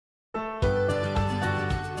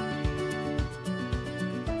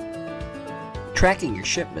Tracking your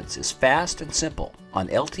shipments is fast and simple on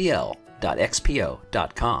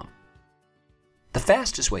LTL.xpo.com. The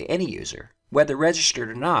fastest way any user, whether registered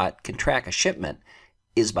or not, can track a shipment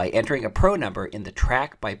is by entering a Pro number in the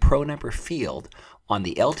Track by Pro Number field on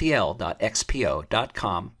the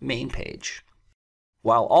LTL.xpo.com main page.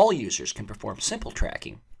 While all users can perform simple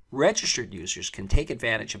tracking, registered users can take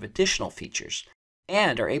advantage of additional features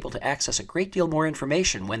and are able to access a great deal more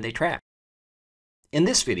information when they track. In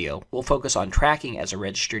this video, we'll focus on tracking as a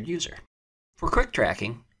registered user. For quick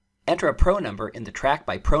tracking, enter a Pro number in the Track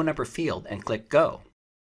by Pro Number field and click Go.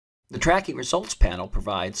 The Tracking Results panel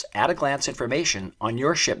provides at-a-glance information on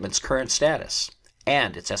your shipment's current status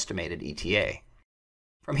and its estimated ETA.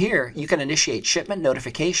 From here, you can initiate shipment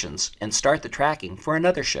notifications and start the tracking for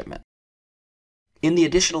another shipment. In the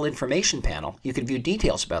Additional Information panel, you can view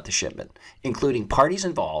details about the shipment, including parties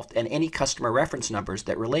involved and any customer reference numbers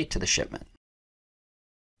that relate to the shipment.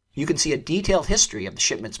 You can see a detailed history of the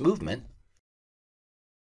shipment's movement.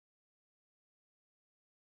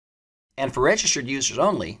 And for registered users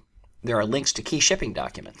only, there are links to key shipping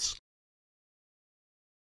documents.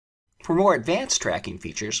 For more advanced tracking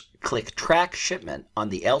features, click Track Shipment on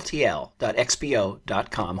the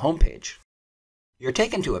LTL.xpo.com homepage. You're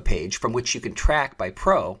taken to a page from which you can track by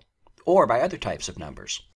Pro or by other types of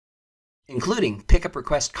numbers, including pickup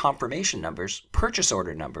request confirmation numbers, purchase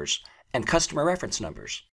order numbers, and customer reference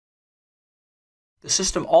numbers. The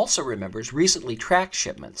system also remembers recently tracked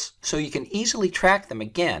shipments, so you can easily track them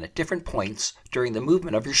again at different points during the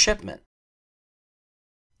movement of your shipment.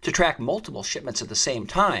 To track multiple shipments at the same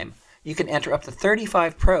time, you can enter up to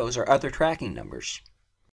 35 pros or other tracking numbers.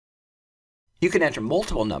 You can enter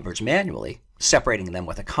multiple numbers manually, separating them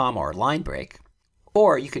with a comma or line break,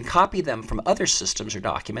 or you can copy them from other systems or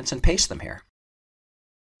documents and paste them here.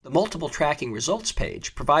 The Multiple Tracking Results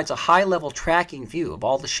page provides a high-level tracking view of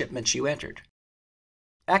all the shipments you entered.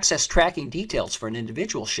 Access tracking details for an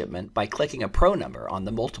individual shipment by clicking a Pro number on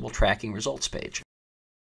the Multiple Tracking Results page.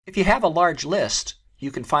 If you have a large list,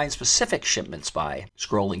 you can find specific shipments by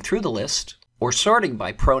scrolling through the list or sorting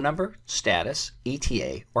by Pro number, status,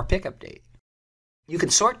 ETA, or pickup date. You can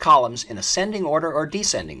sort columns in ascending order or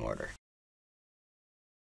descending order.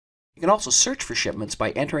 You can also search for shipments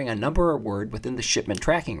by entering a number or word within the shipment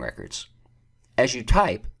tracking records. As you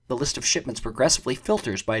type, the list of shipments progressively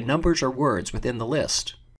filters by numbers or words within the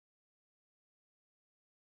list.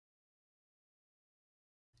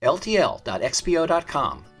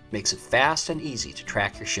 LTL.xpo.com makes it fast and easy to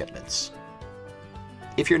track your shipments.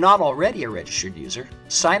 If you're not already a registered user,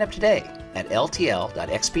 sign up today at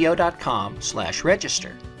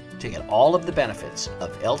LTL.xpo.com/register to get all of the benefits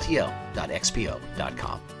of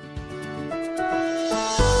LTL.xpo.com.